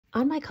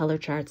On my color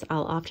charts,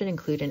 I'll often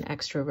include an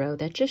extra row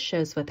that just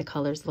shows what the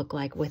colors look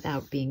like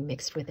without being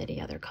mixed with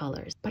any other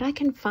colors. But I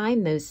can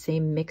find those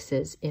same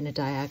mixes in a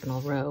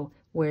diagonal row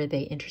where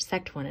they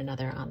intersect one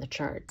another on the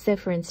chart. So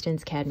for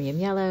instance, cadmium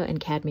yellow and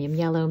cadmium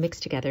yellow mix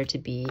together to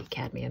be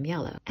cadmium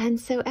yellow. And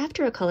so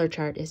after a color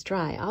chart is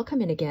dry, I'll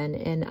come in again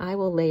and I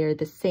will layer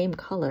the same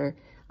color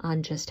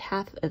on just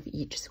half of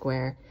each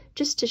square,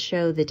 just to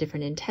show the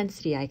different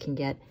intensity I can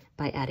get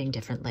by adding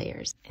different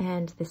layers.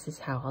 And this is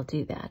how I'll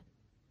do that.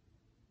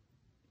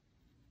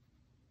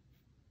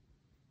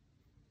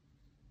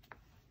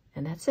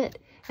 And that's it.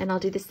 And I'll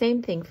do the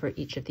same thing for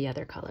each of the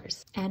other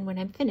colors. And when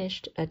I'm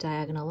finished, a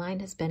diagonal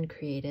line has been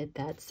created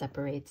that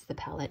separates the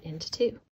palette into two.